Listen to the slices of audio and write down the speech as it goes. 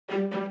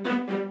Ladies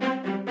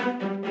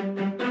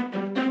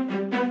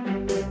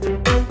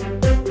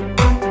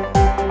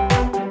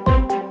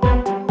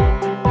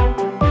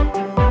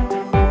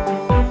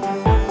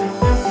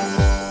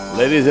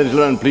and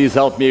gentlemen, please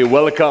help me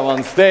welcome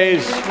on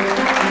stage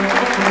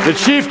the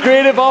Chief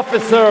Creative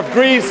Officer of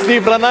Greece,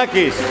 Steve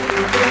Vranakis.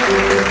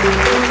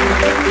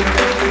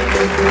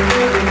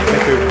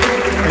 Thank you.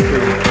 Thank you.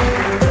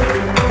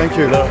 Thank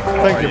you. Hello.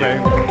 Thank you,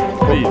 man.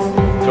 Please,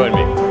 join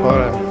me. All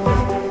right.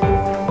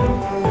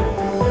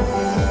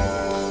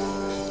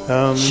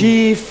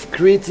 Chief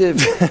Creative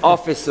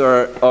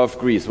Officer of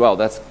Greece. Wow,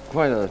 that's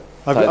quite a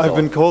title. I've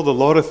been called a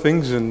lot of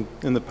things in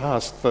the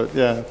past, but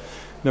yeah,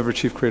 never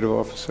Chief Creative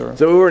Officer.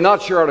 So we were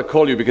not sure how to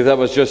call you because that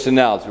was just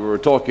announced. I was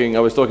talking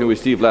with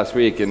Steve last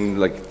week, and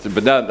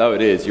but now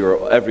it is.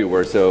 You're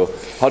everywhere. So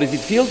how does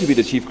it feel to be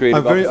the Chief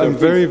Creative Officer? I'm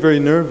very, very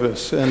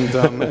nervous, and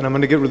and I'm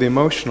going to get really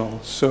emotional.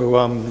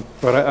 So,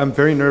 but I'm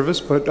very nervous.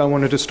 But I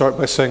wanted to start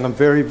by saying I'm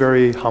very,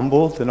 very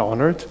humbled and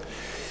honored.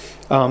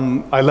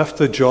 I left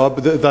the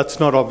job.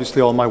 That's not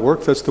obviously all my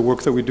work. That's the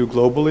work that we do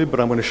globally, but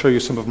I'm going to show you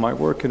some of my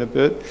work in a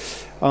bit.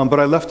 But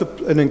I left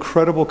an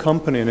incredible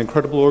company, an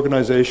incredible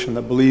organization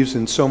that believes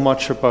in so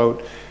much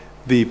about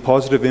the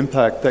positive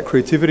impact that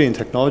creativity and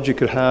technology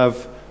could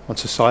have on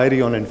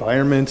society, on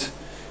environment,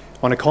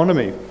 on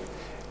economy.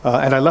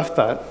 And I left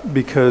that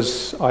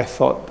because I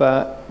thought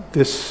that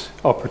this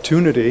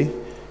opportunity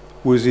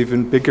was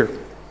even bigger.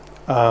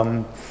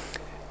 And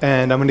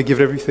I'm going to give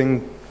it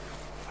everything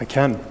I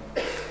can.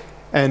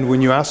 And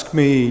when you ask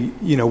me,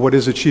 what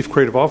is a Chief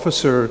Creative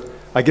Officer,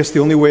 I guess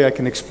the only way I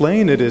can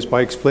explain it is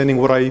by explaining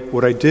what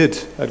I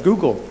did at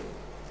Google.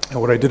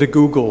 And what I did at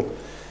Google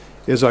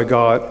is I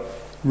got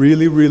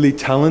really, really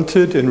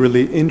talented and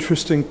really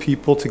interesting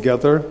people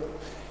together,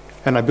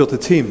 and I built a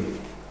team.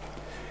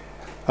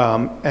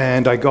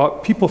 And I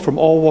got people from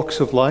all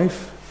walks of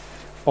life,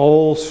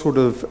 all sort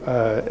of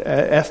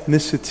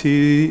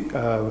ethnicity,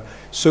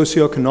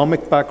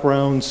 socioeconomic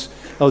backgrounds,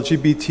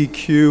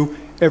 LGBTQ,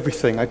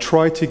 everything. I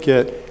tried to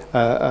get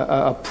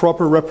a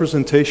proper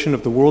representation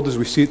of the world as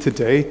we see it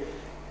today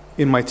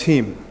in my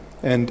team.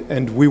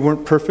 And we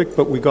weren't perfect,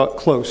 but we got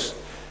close.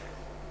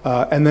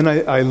 And then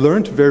I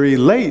learned very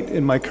late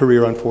in my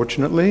career,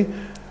 unfortunately,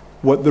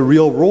 what the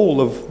real role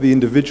of the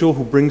individual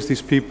who brings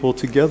these people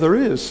together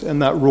is.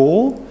 And that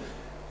role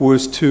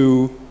was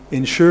to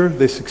ensure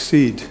they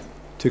succeed,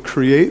 to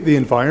create the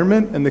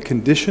environment and the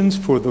conditions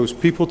for those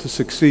people to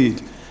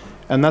succeed.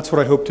 And that's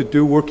what I hope to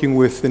do, working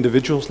with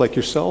individuals like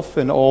yourself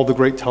and all the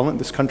great talent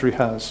this country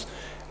has,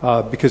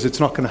 because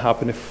it's not going to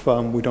happen if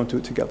we don't do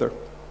it together.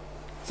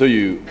 So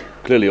you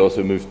clearly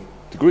also moved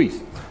to Greece.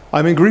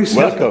 I'm in Greece.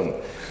 Welcome.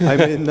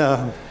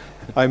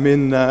 I'm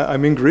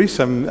in Greece.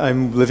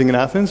 I'm living in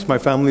Athens. My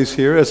family's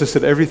here. As I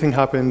said, everything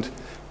happened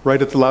right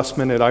at the last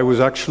minute. I was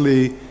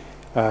actually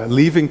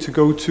leaving to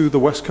go to the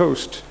West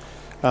Coast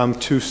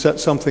to set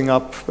something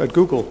up at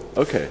Google.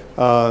 Okay.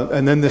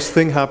 And then this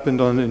thing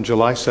happened on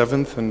July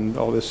 7th and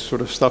all this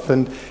sort of stuff.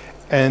 And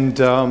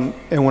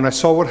when I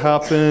saw what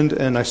happened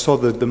and I saw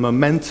the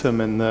momentum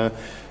and the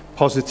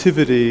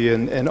positivity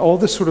and all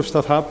this sort of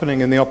stuff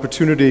happening and the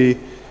opportunity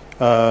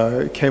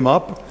came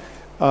up,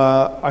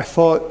 I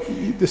thought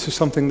this is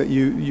something that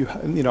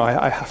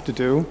I have to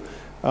do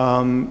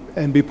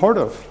and be part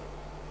of.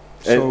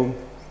 So,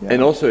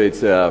 and also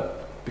it's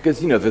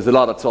because there's a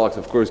lot of talks.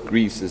 Of course,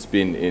 Greece has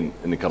been in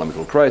an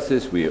economical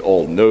crisis. We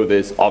all know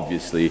this,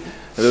 obviously.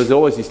 And there's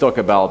always this talk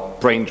about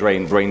brain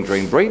drain,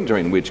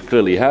 which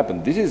clearly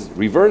happened. This is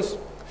reverse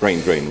brain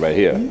drain right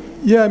here.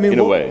 Yeah, I mean, in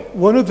a way.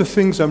 One of the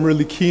things I'm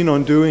really keen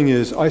on doing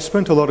is I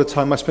spent a lot of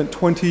time. I spent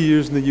 20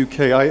 years in the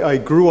UK. I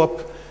grew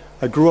up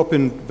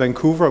in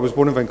Vancouver. I was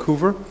born in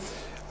Vancouver.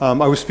 I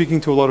was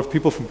speaking to a lot of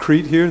people from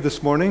Crete here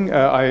this morning.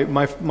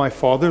 My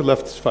father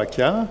left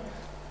Sfakia,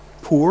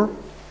 poor.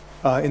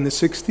 In the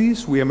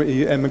 60s, we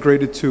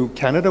emigrated to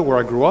Canada, where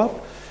I grew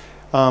up.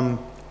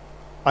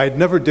 I had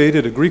never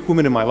dated a Greek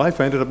woman in my life.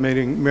 I ended up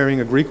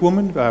marrying a Greek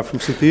woman from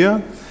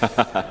SETE.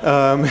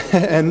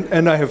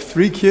 And I have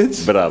 3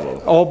 kids, Bravo.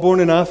 All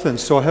born in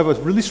Athens. So I have a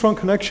really strong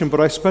connection,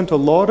 but I spent a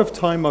lot of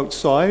time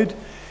outside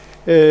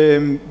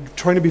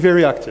trying to be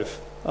very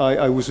active.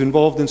 I was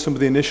involved in some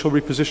of the initial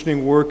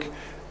repositioning work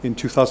in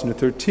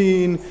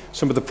 2013,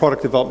 some of the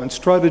product development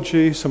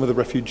strategy, some of the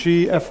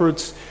refugee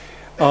efforts.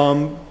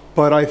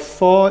 But I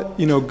thought,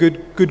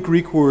 good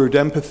Greek word,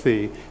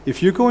 empathy.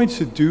 If you're going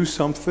to do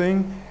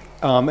something,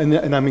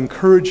 and I'm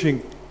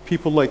encouraging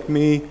people like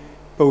me,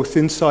 both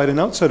inside and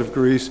outside of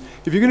Greece,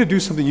 if you're going to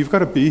do something, you've got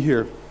to be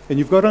here. And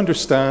you've got to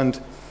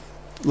understand,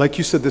 like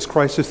you said, this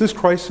crisis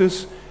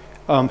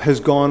has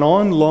gone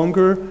on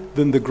longer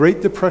than the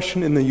Great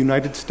Depression in the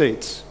United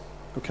States,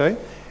 okay?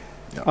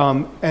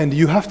 Yeah. And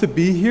you have to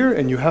be here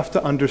and you have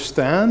to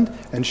understand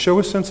and show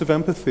a sense of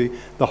empathy,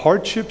 the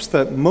hardships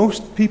that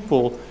most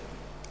people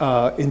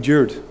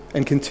endured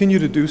and continue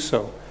to do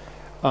so.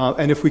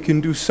 And if we can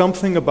do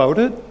something about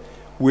it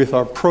with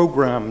our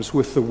programs,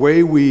 with the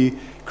way we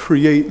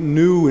create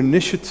new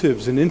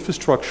initiatives and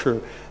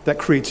infrastructure that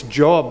creates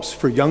jobs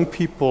for young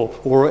people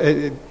or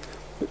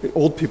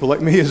old people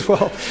like me as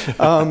well,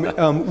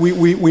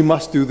 we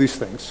must do these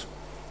things.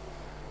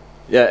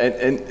 Yeah,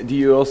 and do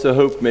you also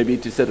hope maybe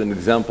to set an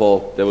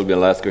example? That will be the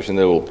last question.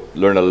 That will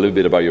learn a little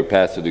bit about your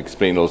past to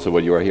explain also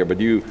what you are here. But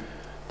do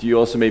you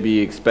also maybe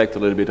expect a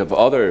little bit of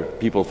other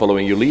people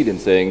following your lead and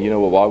saying,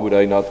 well, why would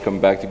I not come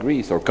back to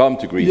Greece or come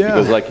to Greece?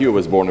 Because like you,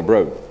 was born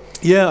abroad.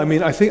 Yeah, I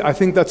mean, I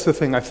think that's the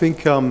thing. I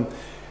think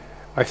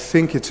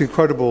it's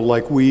incredible.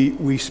 Like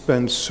we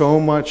spend so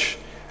much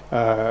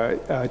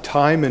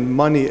time and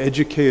money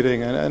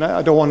educating, and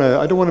I don't want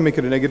to make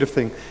it a negative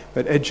thing,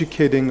 but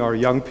educating our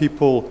young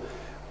people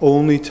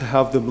only to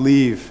have them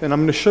leave. And I'm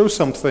going to show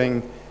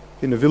something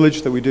in a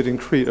village that we did in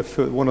Crete,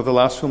 one of the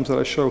last films that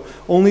I show,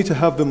 only to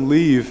have them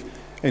leave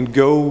and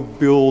go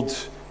build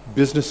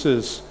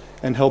businesses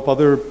and help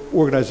other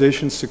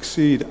organizations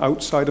succeed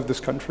outside of this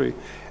country.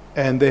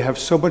 And they have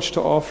so much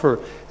to offer.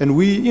 And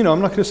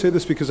I'm not going to say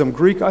this because I'm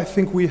Greek, I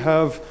think we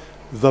have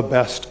the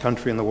best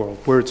country in the world,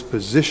 where it's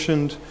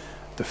positioned,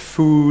 the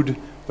food,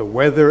 the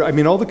weather, I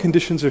mean, all the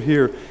conditions are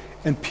here.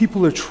 And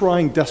people are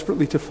trying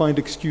desperately to find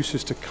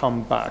excuses to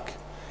come back.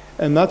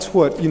 And that's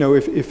what,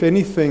 if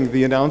anything,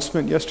 the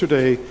announcement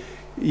yesterday,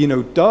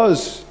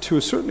 does, to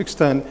a certain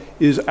extent,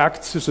 is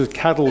acts as a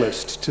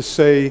catalyst to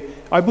say,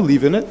 I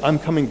believe in it, I'm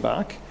coming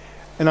back,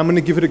 and I'm going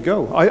to give it a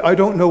go. I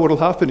don't know what will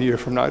happen a year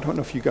from now. I don't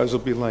know if you guys will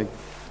be like,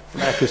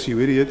 Vranakis,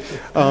 you idiot,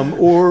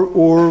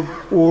 or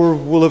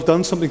we'll have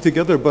done something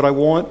together, but I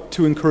want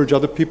to encourage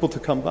other people to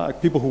come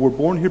back, people who were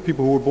born here,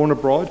 people who were born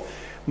abroad.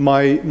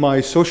 My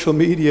social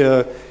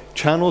media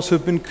channels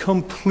have been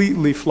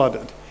completely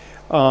flooded.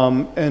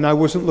 And I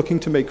wasn't looking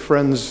to make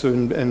friends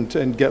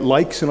and get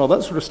likes and all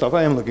that sort of stuff.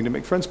 I am looking to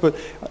make friends, but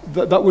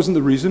that wasn't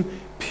the reason.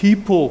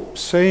 People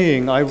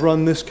saying, I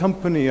run this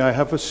company, I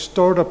have a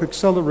startup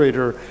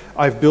accelerator,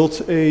 I've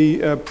built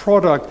a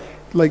product,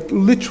 like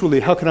literally,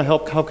 how can I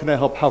help, how can I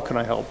help, how can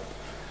I help?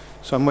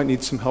 So I might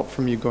need some help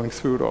from you going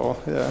through it all,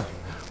 yeah.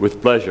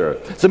 With pleasure.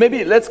 So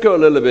maybe let's go a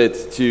little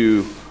bit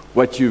to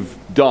what you've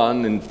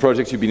done and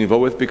projects you've been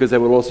involved with, because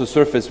that will also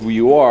surface who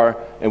you are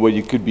and what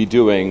you could be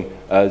doing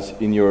as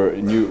in your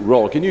new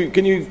role. Can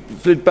you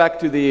flip back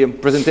to the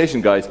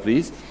presentation, guys,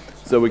 please,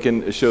 so we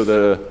can show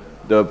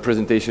the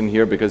presentation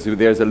here, because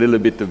there's a little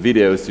bit of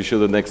videos to show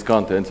the next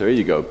content. So here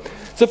you go.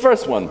 So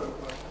first one,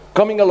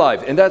 coming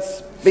alive, and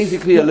that's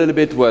basically a little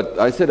bit what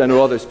I said. I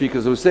know other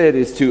speakers who say it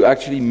is to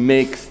actually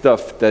make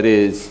stuff that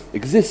is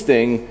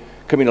existing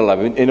coming alive.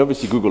 And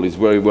obviously Google is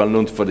very well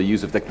known for the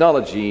use of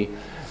technology.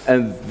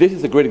 And this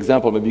is a great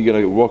example. Maybe you're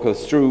going to walk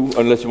us through,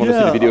 unless you want to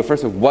see the video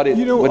first, of what did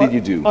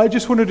you do? I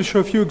just wanted to show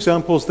a few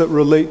examples that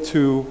relate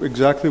to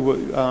exactly what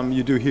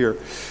you do here.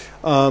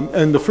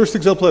 And the first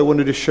example I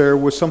wanted to share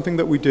was something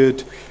that we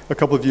did a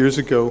couple of years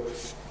ago.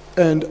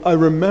 And I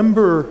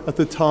remember at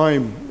the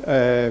time,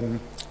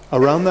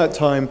 around that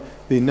time,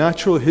 the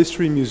Natural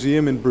History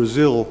Museum in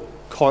Brazil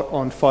caught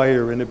on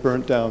fire and it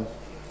burnt down.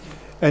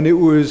 And it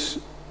was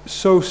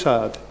so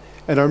sad.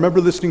 And I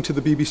remember listening to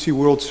the BBC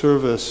World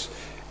Service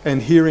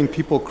and hearing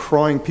people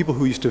crying, people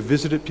who used to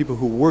visit it, people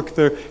who work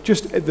there,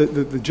 just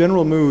the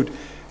general mood,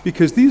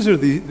 because these are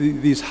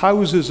these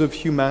houses of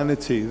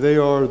humanity. They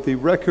are the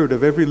record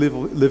of every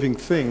living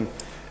thing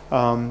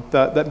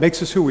that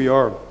makes us who we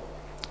are.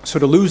 So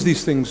to lose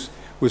these things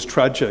was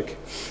tragic.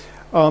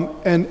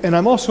 And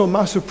I'm also a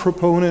massive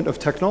proponent of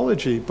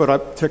technology,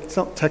 but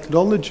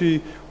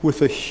technology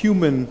with a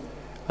human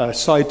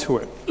side to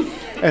it.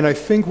 And I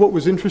think what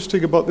was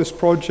interesting about this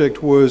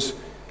project was,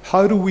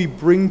 how do we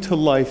bring to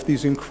life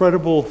these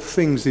incredible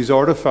things, these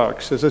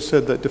artifacts, as I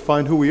said, that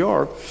define who we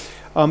are?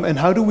 And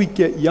how do we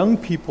get young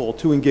people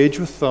to engage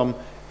with them?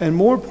 And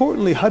more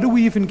importantly, how do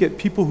we even get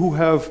people who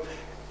have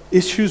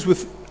issues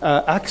with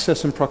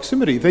access and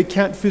proximity? They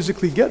can't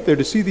physically get there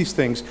to see these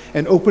things,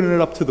 and open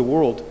it up to the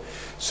world.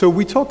 So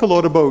we talk a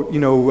lot about,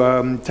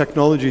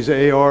 technologies,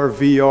 AR,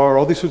 VR,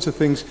 all these sorts of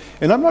things,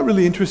 and I'm not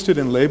really interested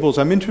in labels.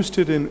 I'm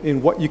interested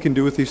in what you can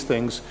do with these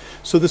things.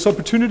 So this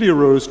opportunity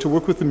arose to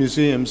work with the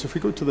museums. If we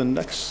go to the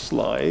next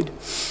slide.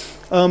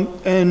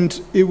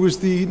 And it was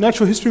the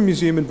Natural History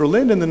Museum in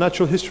Berlin and the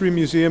Natural History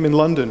Museum in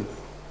London.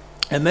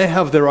 And they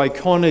have their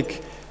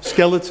iconic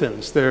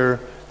skeletons, their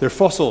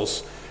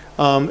fossils.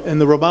 And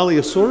the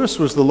Romaliosaurus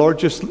was the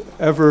largest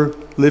ever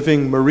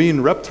living marine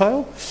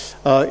reptile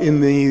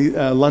in the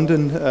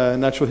London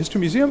Natural History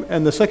Museum.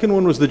 And the second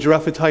one was the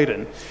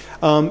Giraffatitan.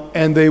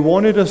 And they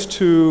wanted us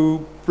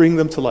to bring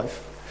them to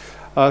life.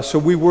 So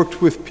we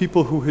worked with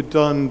people who had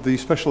done the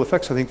special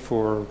effects, I think,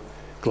 for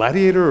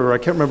Gladiator, or I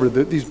can't remember,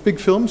 these big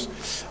films.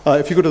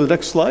 If you go to the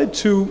next slide,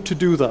 to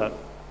do that.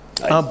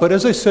 Nice. But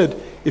as I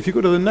said, if you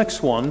go to the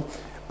next one,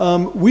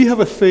 we have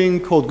a thing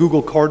called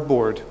Google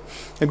Cardboard.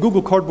 And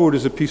Google Cardboard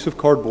is a piece of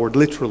cardboard,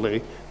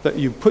 literally, that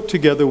you put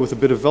together with a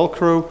bit of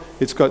Velcro.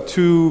 It's got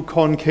two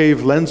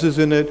concave lenses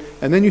in it,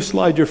 and then you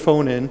slide your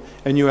phone in,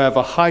 and you have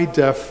a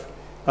high-def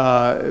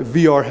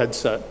VR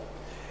headset.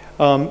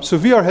 So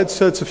VR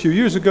headsets a few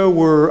years ago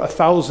were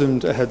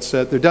 1,000 a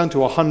headset. They're down to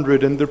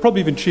 100, and they're probably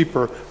even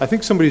cheaper. I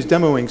think somebody's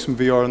demoing some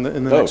VR in the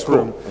next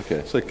room. Okay.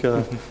 It's like,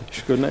 you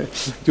should go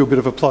do a bit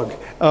of a plug.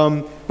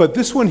 But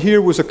this one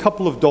here was a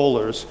couple of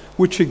dollars,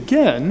 which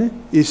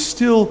again is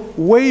still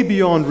way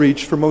beyond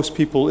reach for most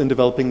people in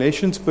developing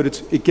nations, but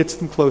it gets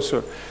them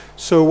closer.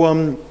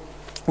 So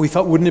we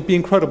thought, wouldn't it be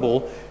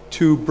incredible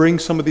to bring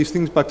some of these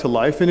things back to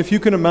life? And if you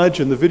can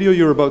imagine, the video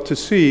you're about to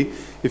see,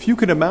 if you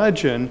can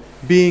imagine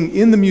being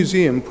in the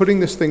museum,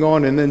 putting this thing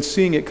on and then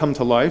seeing it come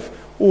to life,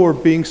 or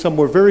being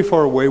somewhere very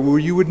far away where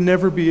you would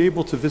never be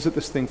able to visit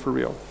this thing for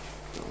real.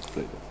 Let's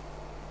play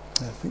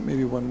that. I think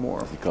maybe one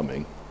more. Is it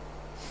coming?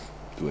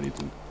 Do I need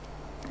to?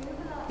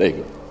 There you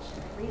go.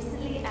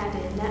 Recently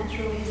added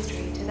natural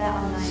history to their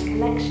online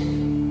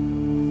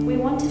collection. We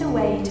wanted a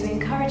way to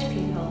encourage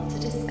people to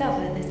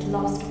discover this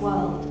lost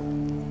world.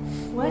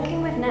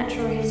 Working with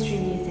natural history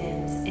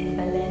museums in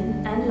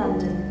Berlin and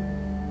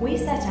London, we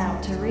set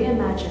out to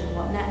reimagine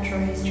what natural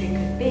history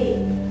could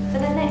be for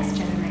the next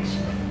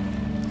generation.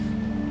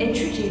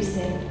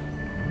 Introducing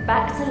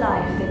Back to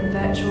Life in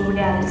Virtual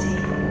Reality.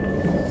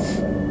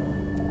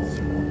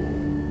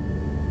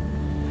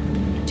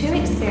 Two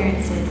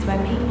experiences where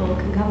people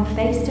can come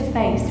face to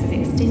face with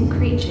extinct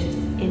creatures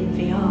in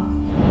VR.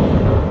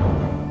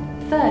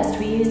 First,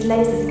 we used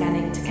laser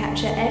scanning to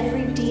capture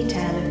every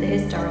detail of the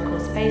historical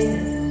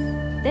spaces.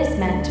 This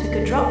meant we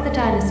could drop the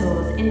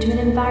dinosaurs into an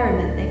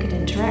environment they could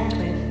interact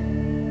with.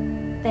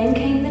 Then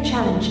came the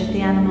challenge of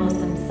the animals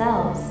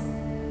themselves.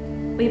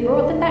 We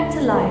brought them back to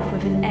life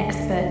with an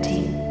expert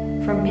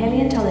team, from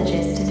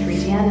paleontologists to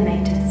 3D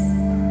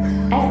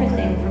animators.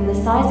 Everything from the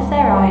size of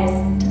their eyes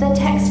to the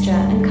texture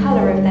and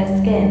colour of their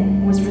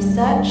skin was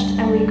researched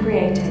and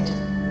recreated,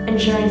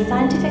 ensuring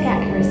scientific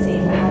accuracy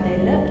for how they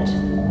looked,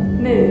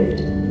 moved,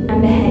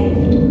 and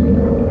behaved.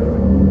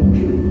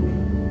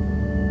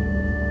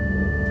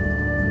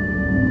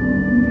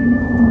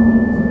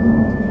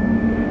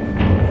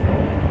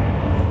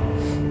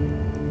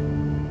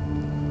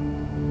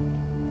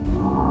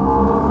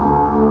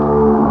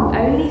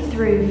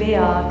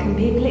 Can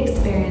people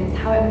experience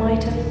how it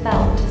might have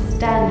felt to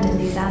stand in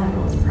these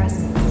animals'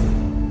 presence?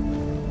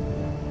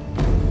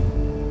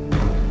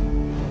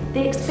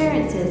 The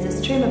experiences are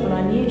streamable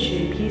on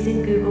YouTube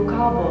using Google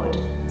Cardboard,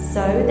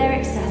 so they're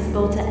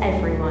accessible to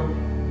everyone.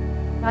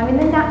 I'm in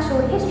the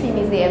Natural History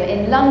Museum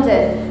in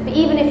London, but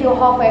even if you're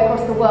halfway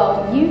across the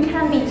world, you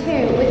can be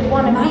too with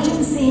one of these.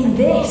 Imagine seeing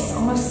this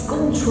on a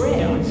school trip.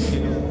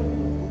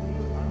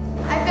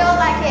 I feel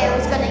like it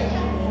was going to.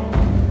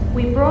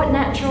 We brought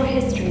natural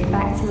history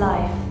back to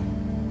life,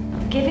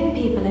 giving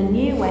people a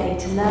new way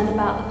to learn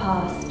about the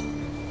past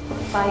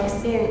by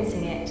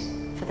experiencing it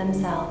for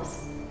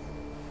themselves.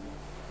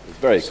 It's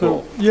very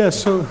cool. Yeah,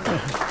 so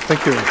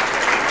thank you.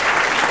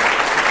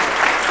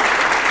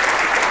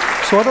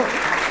 So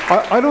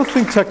I don't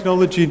think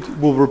technology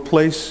will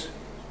replace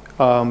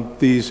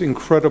these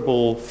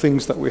incredible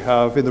things that we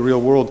have in the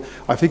real world.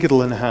 I think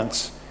it'll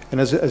enhance. And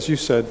as you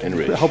said,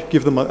 help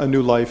give them a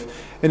new life.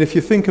 And if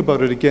you think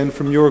about it again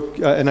from your,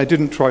 and I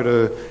didn't try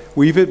to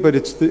weave it, but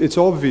it's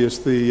obvious,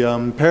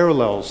 the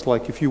parallels.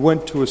 Like if you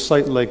went to a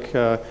site like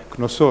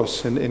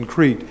Knossos in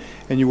Crete,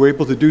 and you were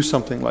able to do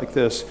something like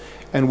this,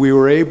 and we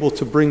were able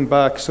to bring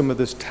back some of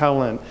this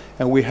talent,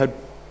 and we had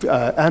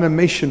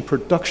animation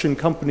production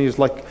companies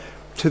like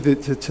to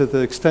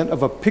the extent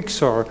of a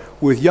Pixar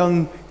with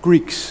young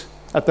Greeks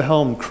at the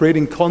helm,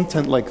 creating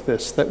content like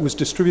this that was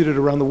distributed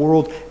around the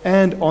world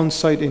and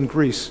on-site in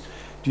Greece.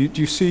 Do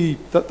you see,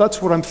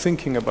 that's what I'm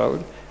thinking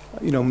about,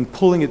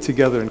 pulling it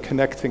together and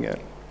connecting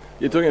it.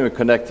 You're talking about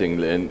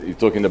connecting, and you're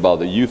talking about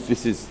the youth.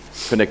 This is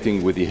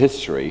connecting with the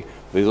history,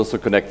 but it's also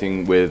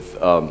connecting with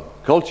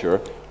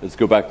culture. Let's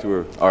go back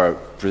to our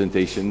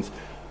presentations.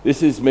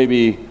 This is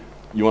maybe,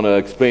 you want to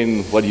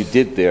explain what you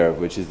did there,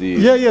 which is the...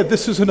 Yeah,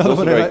 this is another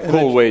one. A very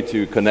cool way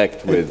to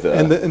connect with...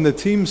 And the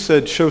team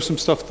said, show some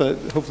stuff that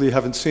hopefully you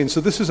haven't seen.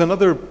 So this is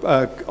another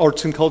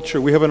arts and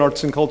culture. We have an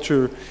arts and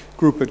culture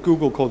group at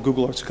Google called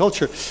Google Arts and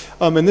Culture.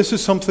 And this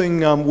is something,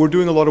 we're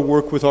doing a lot of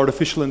work with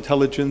artificial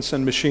intelligence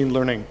and machine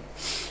learning.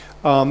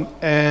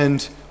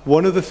 And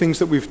one of the things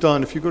that we've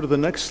done, if you go to the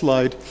next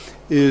slide,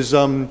 is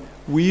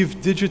we've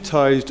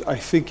digitized, I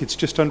think it's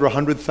just under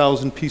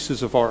 100,000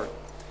 pieces of art.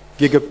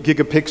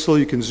 Gigapixel,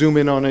 you can zoom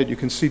in on it, you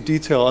can see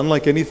detail,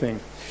 unlike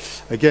anything.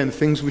 Again,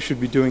 things we should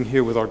be doing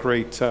here with our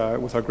great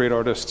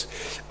artists.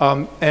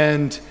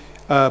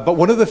 But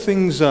one of the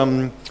things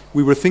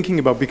we were thinking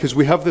about, because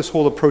we have this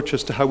whole approach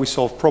as to how we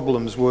solve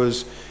problems,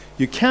 was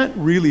you can't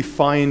really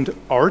find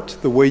art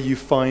the way you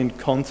find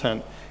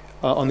content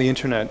on the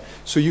internet.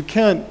 So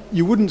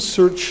you wouldn't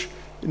search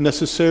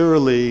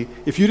necessarily,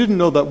 if you didn't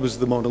know that was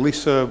the Mona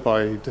Lisa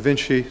by Da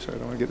Vinci, sorry, I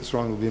don't want to get this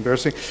wrong, it'll be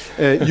embarrassing,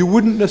 you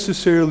wouldn't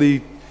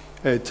necessarily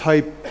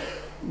type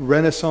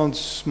Renaissance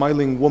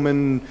smiling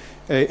woman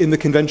in the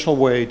conventional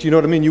way. Do you know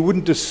what I mean? You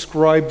wouldn't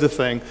describe the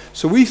thing.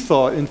 So we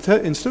thought,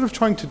 instead of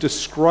trying to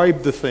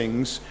describe the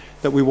things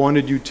that we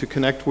wanted you to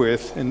connect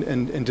with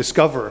and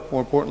discover,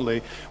 more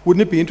importantly,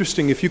 wouldn't it be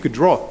interesting if you could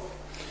draw?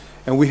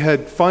 And we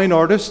had fine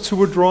artists who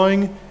were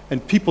drawing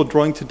and people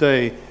drawing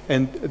today.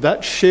 And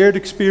that shared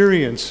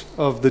experience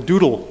of the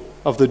doodle,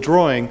 of the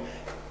drawing,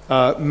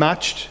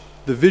 matched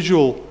the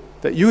visual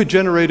that you had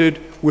generated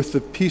with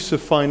the piece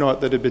of fine art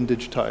that had been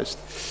digitized.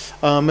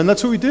 And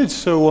that's what we did.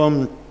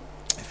 So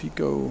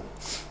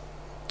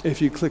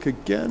if you click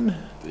again,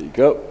 there you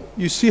go.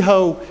 You see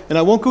how, and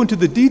I won't go into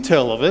the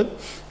detail of it,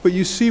 but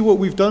you see what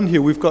we've done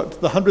here. We've got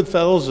the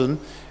 100,000,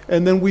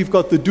 and then we've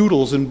got the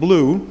doodles in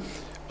blue.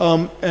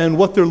 And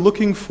what they're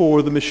looking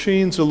for, the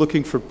machines are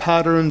looking for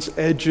patterns,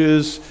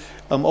 edges,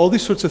 all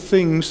these sorts of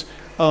things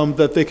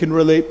that they can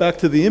relate back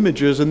to the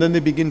images, and then they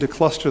begin to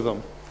cluster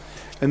them.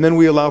 And then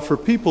we allow for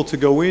people to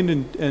go in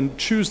and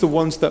choose the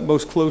ones that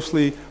most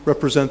closely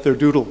represent their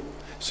doodle.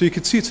 So you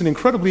can see it's an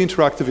incredibly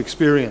interactive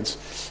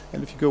experience.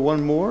 And if you go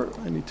one more,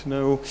 I need to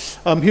know.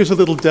 Here's a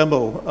little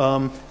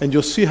demo, and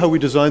you'll see how we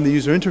design the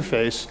user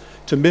interface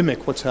to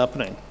mimic what's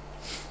happening.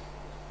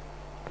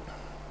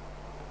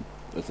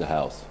 That's a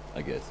house,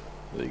 I guess.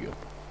 There you go.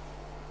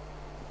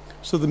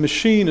 So the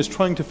machine is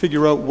trying to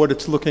figure out what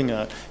it's looking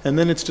at, and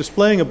then it's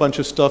displaying a bunch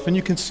of stuff, and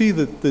you can see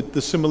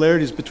the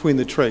similarities between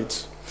the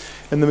traits.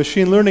 And the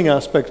machine learning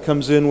aspect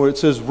comes in where it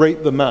says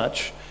rate the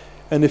match.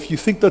 And if you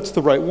think that's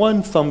the right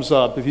one, thumbs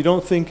up. If you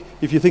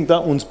think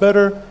that one's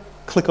better,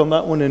 click on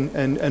that one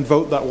and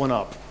vote that one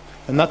up.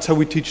 And that's how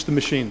we teach the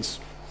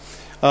machines.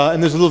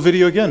 And there's a little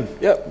video again.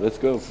 Yeah, let's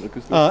go.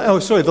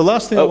 Sorry, the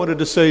last thing I wanted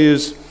to say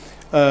is,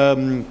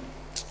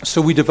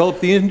 so we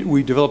developed the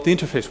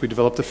interface, we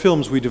developed the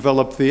films, we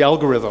developed the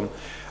algorithm.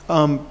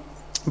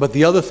 But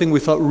the other thing we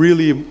thought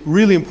really,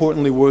 really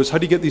importantly was, how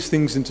do you get these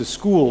things into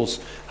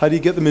schools? How do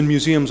you get them in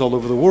museums all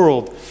over the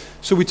world?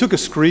 So we took a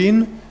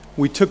screen,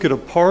 we took it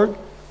apart,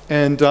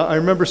 and I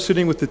remember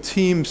sitting with the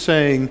team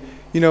saying,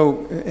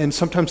 and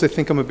sometimes they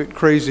think I'm a bit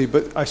crazy,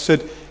 but I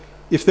said,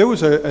 if there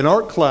was an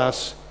art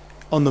class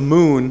on the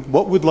moon,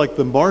 what would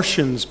the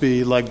Martians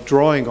be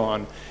drawing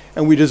on?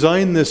 And we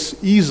designed this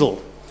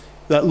easel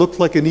that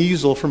looked like an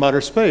easel from outer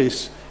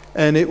space.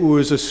 And it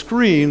was a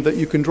screen that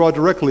you can draw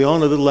directly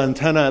on, a little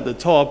antenna at the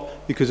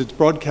top, because it's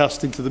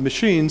broadcasting to the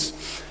machines.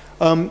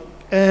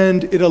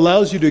 And it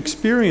allows you to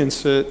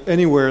experience it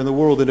anywhere in the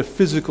world in a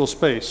physical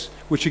space,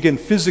 which again,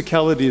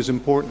 physicality is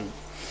important.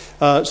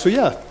 So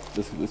yeah.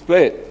 Let's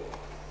play it.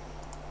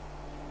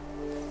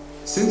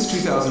 Since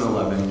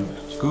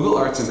 2011, Google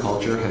Arts and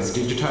Culture has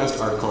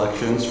digitized art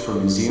collections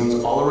from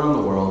museums all around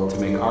the world to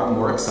make art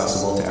more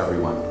accessible to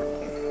everyone.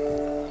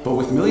 But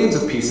with millions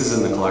of pieces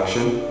in the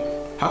collection,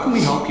 how can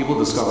we help people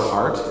discover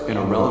art in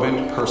a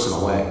relevant,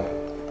 personal way?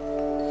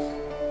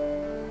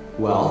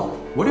 Well,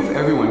 what if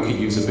everyone could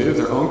use a bit of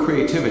their own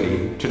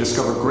creativity to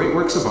discover great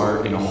works of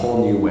art in a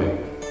whole new way?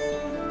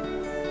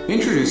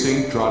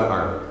 Introducing Draw to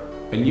Art,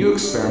 a new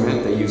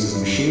experiment that uses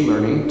machine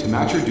learning to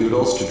match your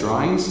doodles to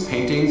drawings,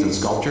 paintings, and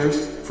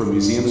sculptures from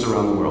museums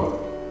around the world.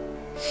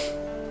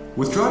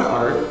 With Draw to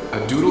Art,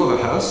 a doodle of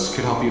a house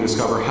could help you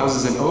discover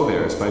Houses in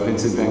Auvers by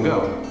Vincent van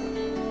Gogh.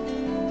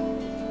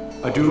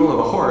 A doodle of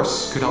a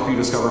horse could help you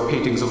discover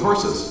paintings of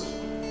horses.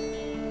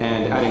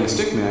 And adding a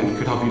stickman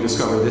could help you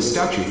discover this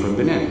statue from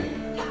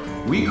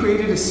Benin. We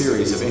created a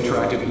series of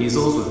interactive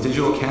easels with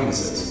digital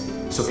canvases,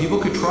 so people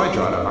could try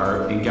Draw to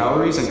Art in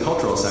galleries and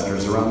cultural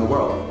centers around the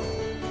world,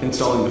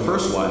 installing the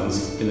first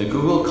ones in the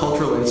Google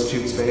Cultural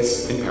Institute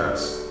space in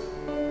Paris.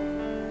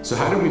 So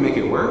how did we make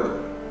it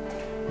work?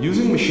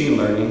 Using machine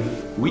learning,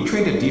 we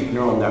trained a deep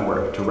neural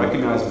network to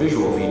recognize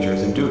visual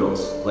features in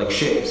doodles, like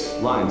shapes,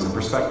 lines, and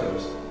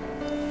perspectives.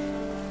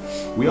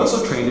 We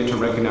also trained it to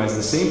recognize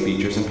the same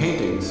features in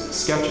paintings,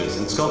 sketches,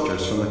 and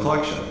sculptures from the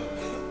collection.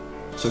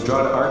 So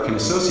Draw to Art can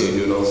associate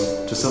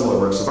doodles to similar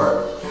works of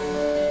art.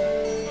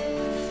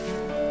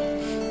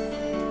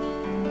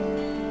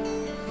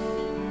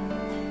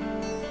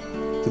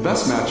 The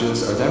best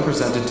matches are then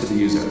presented to the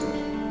user,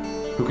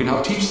 who can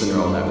help teach the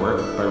neural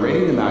network by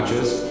rating the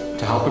matches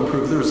to help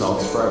improve the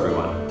results for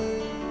everyone.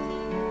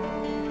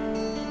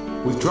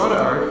 With Draw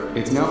to Art,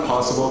 it's now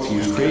possible to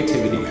use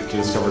creativity to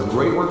discover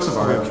great works of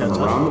art from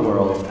around the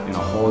world in a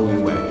whole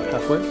new way.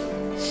 Halfway?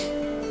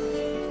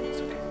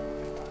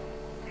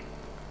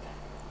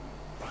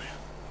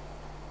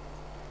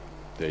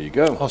 There you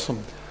go.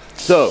 Awesome.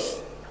 So,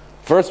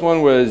 first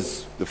one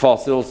was the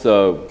fossil,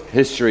 so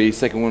history.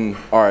 Second one,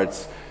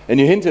 arts. And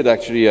you hinted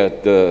actually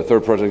at the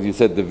third project, you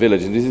said the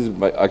village. And this is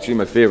actually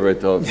my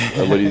favorite of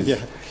what is,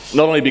 yeah.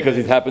 Not only because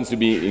it happens to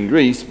be in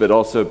Greece, but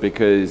also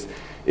because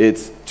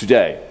it's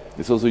today.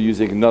 It's also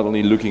using, not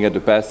only looking at the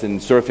past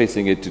and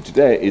surfacing it to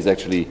today, is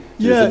actually...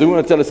 Yeah. So do you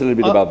want to tell us a little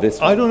bit about this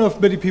one? I don't know if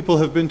many people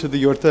have been to the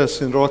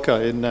Yortes in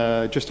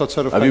Roca, just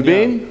outside of Have you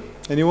been?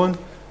 Anyone?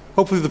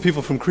 Hopefully the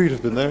people from Crete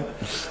have been there.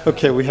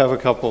 Okay, we have a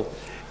couple.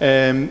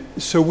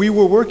 So we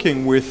were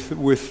working with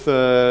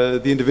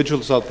the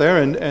individuals out there,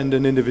 and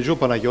an individual,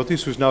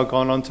 Panagiotis, who's now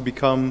gone on to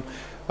become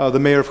the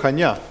mayor of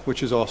Chania,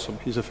 which is awesome.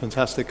 He's a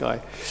fantastic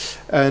guy.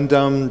 And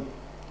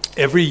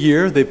every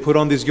year they put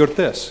on these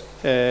Yortes.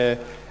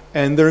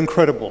 And they're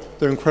incredible.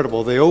 They're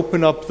incredible. They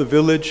open up the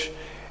village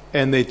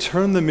and they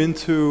turn them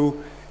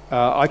into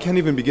I can't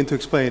even begin to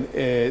explain.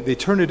 They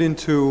turn it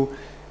into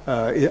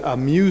a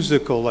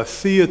musical, a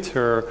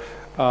theater.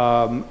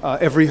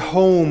 Every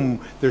home,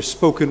 there's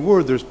spoken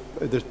word,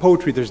 there's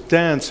poetry, there's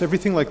dance,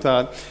 everything like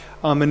that.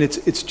 And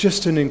it's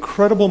just an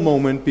incredible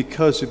moment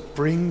because it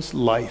brings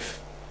life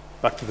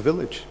back to the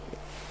village.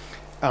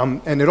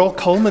 And it all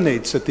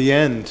culminates at the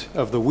end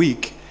of the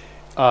week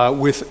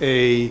with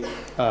a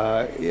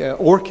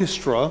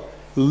orchestra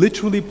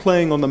literally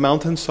playing on the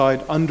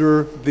mountainside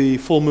under the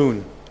full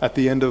moon at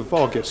the end of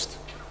August.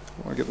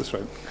 I want to get this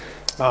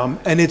right.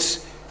 And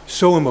it's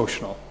so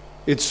emotional.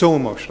 It's so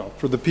emotional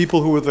for the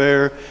people who are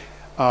there,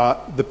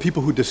 the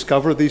people who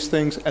discover these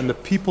things, and the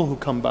people who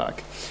come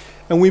back.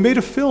 And we made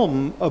a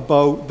film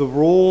about the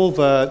role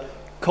that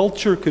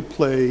culture could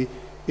play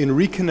in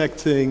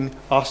reconnecting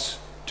us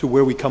to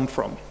where we come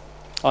from.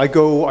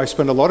 I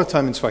spend a lot of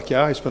time in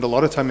Sfakia, I spend a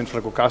lot of time in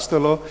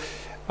Fragokastelo.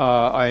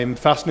 I'm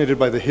fascinated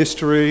by the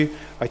history.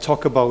 I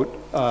talk about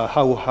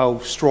how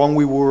strong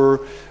we were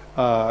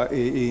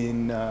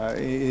in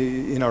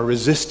our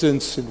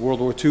resistance in World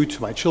War II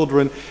to my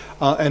children,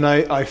 and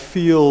I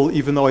feel,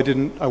 even though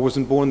I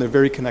wasn't born, they're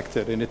very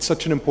connected, and it's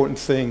such an important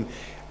thing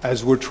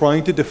as we're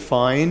trying to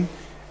define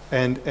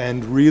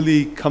and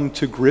really come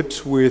to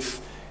grips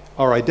with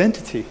our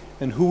identity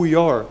and who we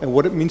are and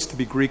what it means to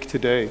be Greek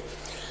today.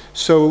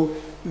 So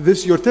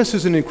this Yortes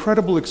is an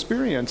incredible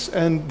experience,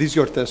 and these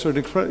Yortes are an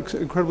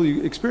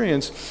incredible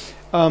experience,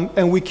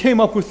 and we came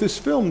up with this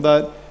film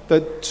that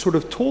sort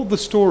of told the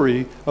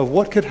story of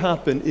what could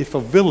happen if a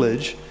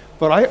village,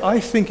 but I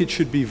think it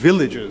should be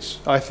villages.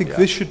 I think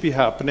this should be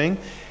happening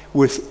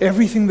with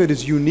everything that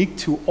is unique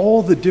to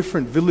all the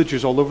different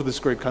villages all over this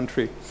great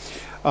country.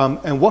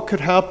 And what could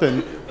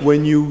happen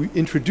when you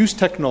introduce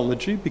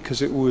technology,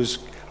 because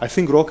I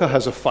think Roka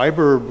has a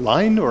fiber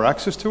line or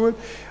access to it,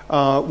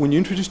 when you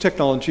introduce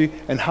technology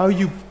and how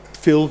you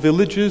fill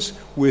villages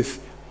with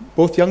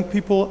both young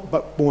people,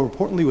 but more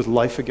importantly with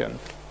life again.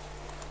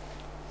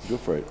 Go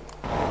for it.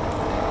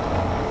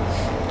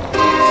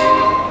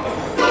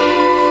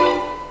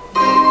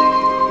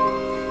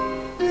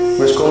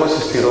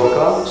 Βρισκόμαστε στη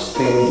Ρόκα,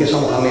 στην Κίσα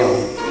Μουχανίων.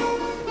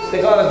 Τι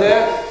κάνετε,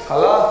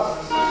 καλά?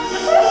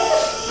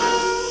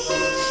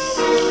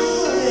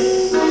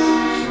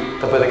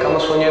 Τα παιδικά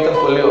μας χρόνια ήταν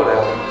πολύ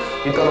ωραία,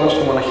 ήταν όμως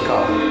και μοναχικά.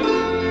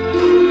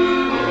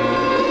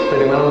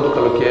 Περιμέναμε το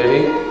καλοκαίρι,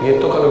 γιατί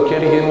το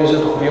καλοκαίρι γέμιζε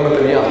το χωριό με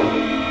παιδιά.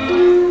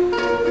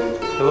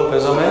 Εδώ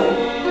παίζαμε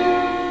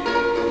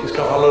και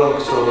σκαφαλώναμε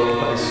και στο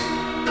Παρίσι.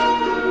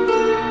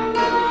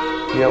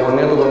 Η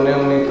αγωνία των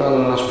γονέων ήταν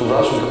να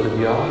σπουδάσουν τα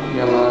παιδιά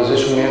για να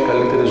ζήσουν μια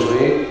καλύτερη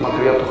ζωή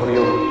μακριά από το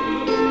χωριό.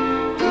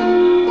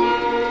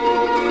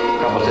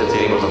 Κάπως έτσι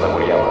ήμασταν τα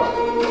χωριά μας.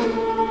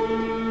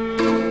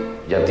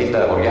 Γιατί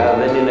τα χωριά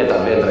δεν είναι τα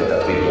δέντρα ή τα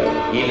σπίτια,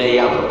 είναι οι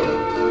άνθρωποι.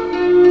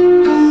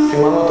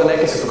 Θυμάμαι όταν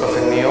έκλεισε το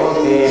καφενείο,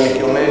 οι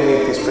ηλικιωμένοι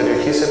της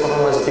περιοχής έπαθαν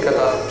μαζική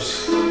κατάθλιψη.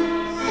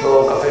 Το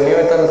καφενείο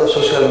ήταν τα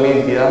social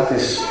media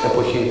της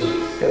εποχής.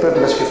 Έπρεπε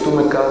να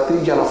σκεφτούμε κάτι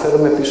για να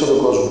φέρουμε πίσω τον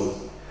κόσμο.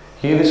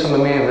 Γύρισα με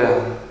μία ιδέα.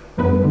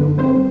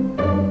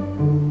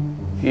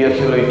 Οι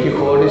αρχαιολογικοί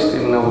χώροι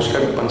στην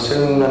Αυγουστιάκη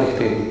Πανσέλινου είναι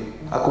ανοιχτοί.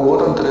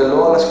 Ακουγόταν τρελό,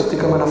 αλλά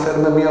σκεφτήκαμε να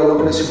φέρουμε μία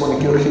ολόκληρη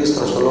συμφωνική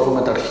ορχήστρα στο λόγο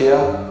με τα αρχαία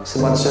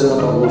στην Πανσέλινο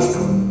του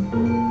Αυγούστου.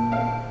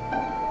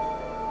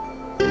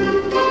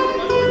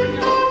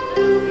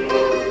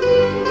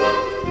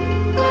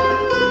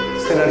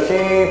 Στην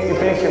αρχή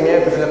υπήρχε μια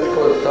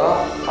επιφυλακτικότητα,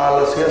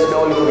 αλλά σιγά σιγά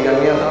όλοι οι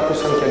χωριανοί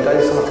αγάπησαν και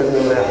αγκάλισαν αυτή την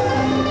ιδέα.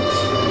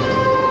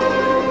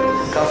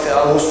 Κάθε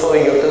Αύγουστο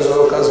οι γιορτές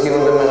Ρόκας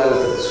γίνονται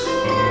μεγαλύτερες.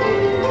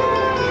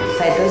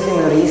 Φέτος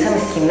δημιουργήσαμε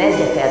σκηνές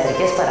για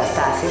θεατρικές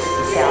παραστάσεις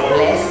σε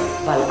αυλές,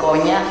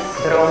 μπαλκόνια,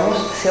 δρόμους,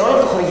 σε όλο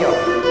το χωριό.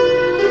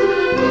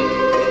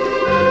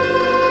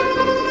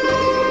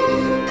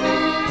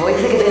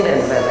 Βοήθησε και το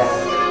ίντερνετ βέβαια.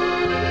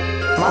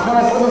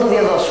 Μάθαμε πώς να το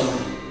διαδώσουμε.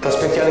 Τα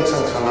σπίτια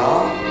άνοιξαν ξανά.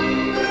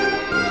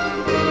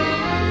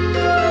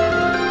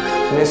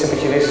 Νέες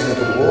επιχειρήσεις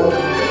λειτουργούν.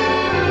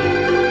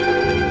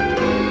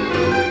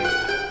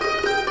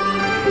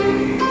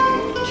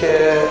 Και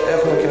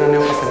έχουμε και ένα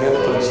νέο καφενείο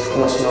του πολιτιστικού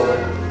μας συλλόγου.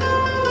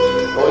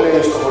 Όλοι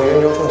στο χωριό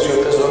νιώθουν τις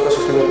γιορτές Ρόκας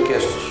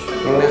ευθυνωτικές τους.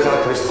 Είναι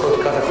χαρακτηριστικό ότι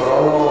κάθε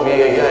χρόνο μια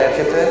γιαγιά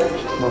έρχεται,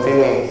 μου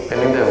δίνει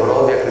 50 ευρώ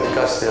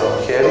διακριτικά στο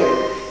χέρι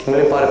και μου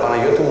λέει πάρε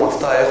Παναγιώτη μου,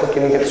 αυτά έχω και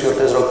είναι για τις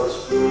γιορτές Ρόκας.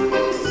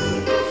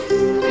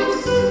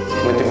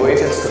 Με τη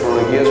βοήθεια της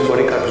τεχνολογίας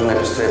μπορεί κάποιος να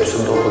επιστρέψει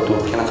στον τόπο του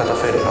και να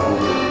καταφέρει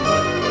πράγματα.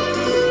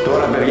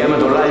 Τώρα, παιδιά, με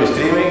το live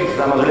streaming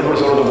θα μας βλέπουν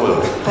σε όλο τον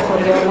κόσμο. Το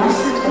χωριό μας,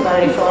 στο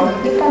παρελθόν,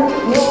 ήταν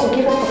μια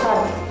κουκίδα στο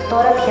χάρτη.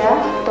 Τώρα πια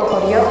το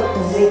χωριό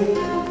ζει.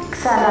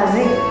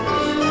 Ξαναζεί.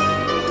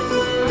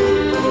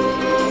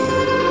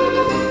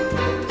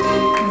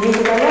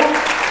 Ζήσει καλά.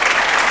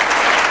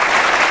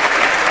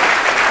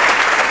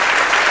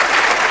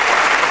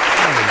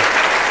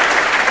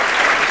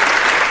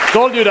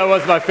 Told you that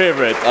was my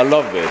favorite. I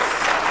love this.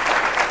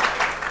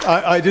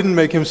 I didn't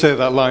make him say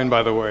that line,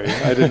 by the way.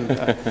 I didn't.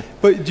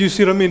 But do you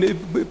see what I mean?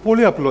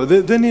 Πολύ απλό.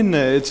 Δεν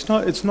είναι.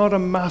 It's not a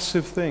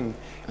massive thing.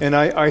 And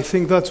I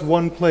think that's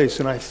one place.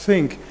 And I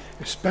think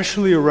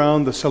especially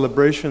around the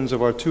celebrations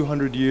of our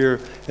 200-year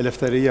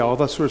Eleftheria, all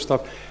that sort of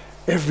stuff.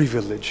 Every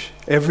village,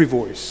 every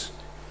voice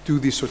do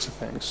these sorts of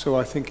things. So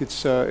I think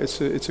it's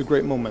a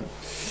great moment.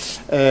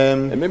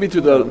 And maybe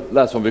to the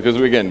last one, because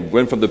we again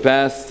went from the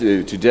past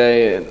to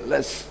today.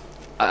 And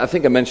I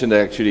think I mentioned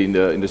actually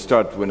in the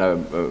start when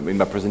in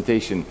my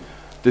presentation,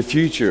 the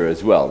future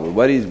as well.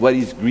 What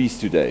is Greece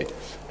today?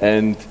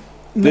 And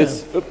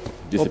this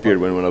disappeared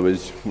when I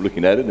was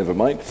looking at it. Never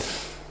mind.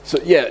 So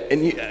yeah,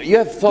 and you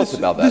have thoughts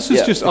about that. This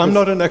is just. I'm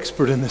not an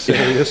expert in this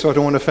area, so I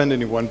don't want to offend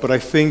anyone. But I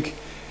think,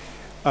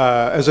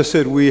 as I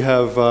said, we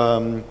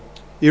have.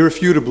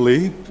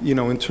 Irrefutably,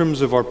 in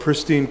terms of our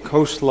pristine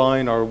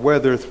coastline, our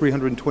weather,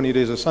 320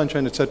 days of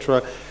sunshine,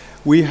 etc.,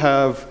 we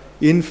have,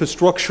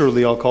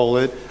 infrastructurally, I'll call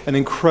it, an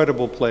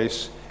incredible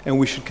place. And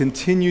we should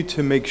continue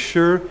to make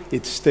sure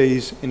it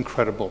stays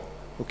incredible,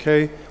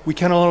 okay? We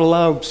cannot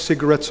allow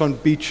cigarettes on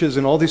beaches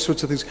and all these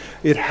sorts of things.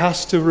 It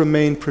has to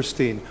remain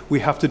pristine.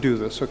 We have to do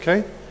this,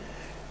 okay?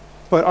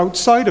 But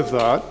outside of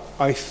that,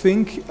 I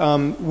think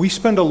we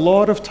spend a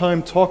lot of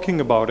time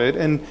talking about it,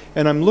 and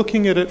I'm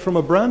looking at it from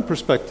a brand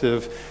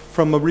perspective,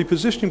 from a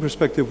repositioning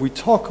perspective. We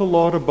talk a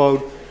lot about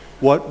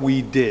what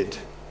we did,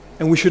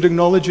 and we should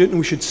acknowledge it and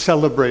we should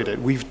celebrate it.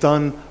 We've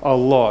done a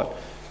lot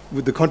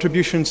with the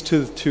contributions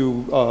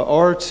to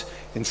art,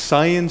 in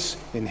science,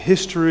 in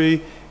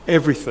history,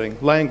 everything,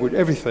 language,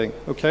 everything,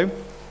 okay?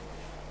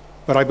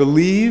 But I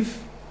believe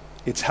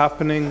it's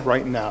happening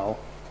right now,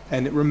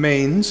 and it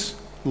remains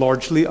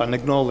largely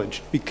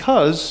unacknowledged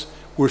because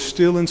we're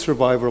still in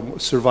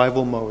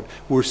survival mode.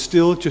 We're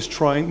still just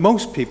trying,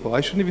 most people,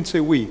 I shouldn't even say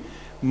we,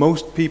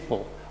 most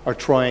people are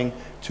trying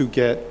to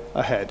get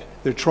ahead.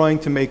 They're trying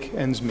to make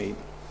ends meet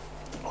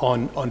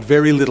on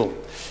very little.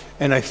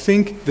 And I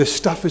think this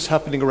stuff is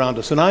happening around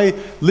us. And I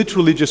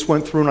literally just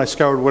went through and I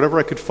scoured whatever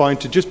I could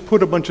find to just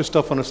put a bunch of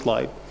stuff on a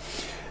slide.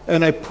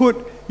 And I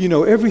put,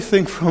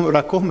 everything from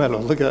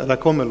Rakomelo. Look at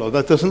Rakomelo.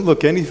 That doesn't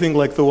look anything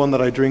like the one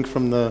that I drink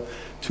from the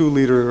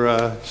 2-liter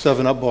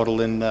 7-Up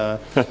bottle in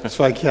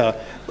Svakia.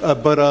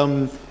 But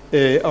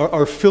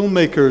our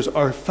filmmakers,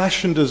 our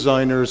fashion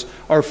designers,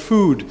 our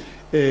food.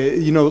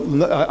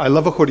 I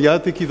love a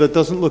Kyriakos that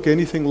doesn't look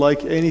anything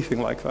like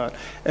that.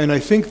 And I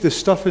think this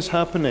stuff is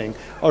happening.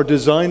 Our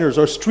designers,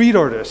 our street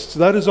artists,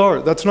 that is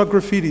art. That's not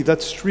graffiti,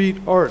 that's street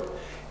art.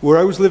 Where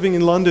I was living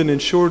in London, in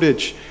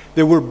Shoreditch,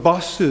 there were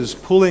buses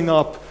pulling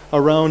up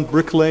around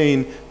Brick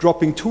Lane,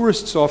 dropping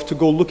tourists off to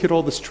go look at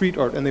all the street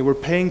art, and they were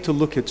paying to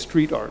look at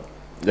street art.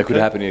 That could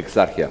happen in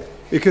Exarchia.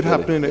 It could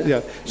happen in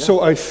yeah.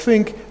 So I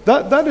think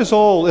that is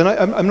all, and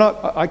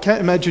I can't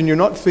imagine you're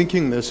not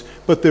thinking this,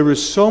 but there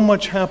is so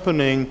much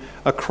happening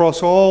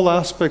across all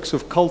aspects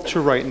of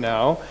culture right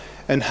now,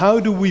 and how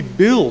do we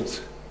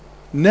build?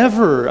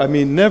 Never,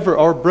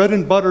 our bread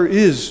and butter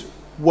is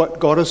what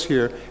got us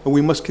here, and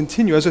we must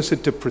continue, as I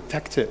said, to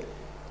protect it,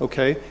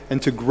 okay,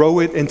 and to grow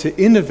it and to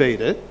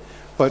innovate it,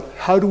 but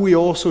how do we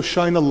also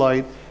shine a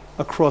light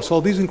across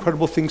all these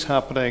incredible things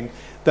happening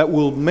that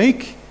will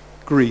make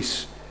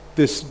Greece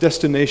this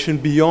destination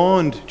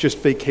beyond just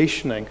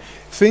vacationing,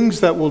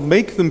 things that will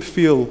make them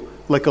feel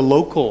like a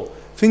local,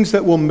 things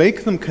that will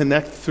make them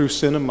connect through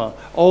cinema,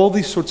 all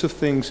these sorts of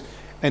things,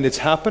 and it's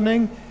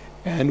happening,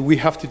 and we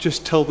have to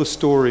just tell the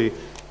story.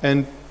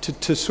 And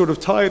to sort of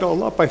tie it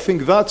all up, I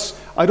think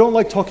I don't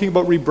like talking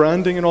about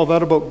rebranding and all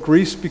that about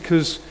Greece,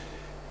 because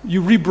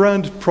you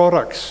rebrand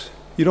products,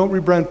 you don't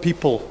rebrand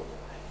people.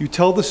 You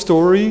tell the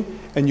story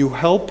and you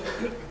help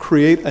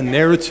create a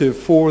narrative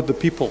for the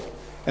people.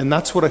 And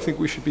that's what I think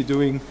we should be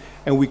doing,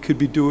 and we could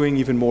be doing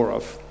even more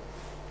of.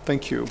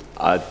 Thank you.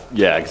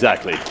 Yeah,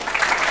 exactly.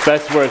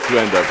 Best words to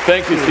end up.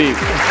 Thank you, Steve.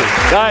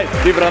 Guys,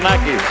 Steve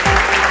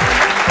Vranakis.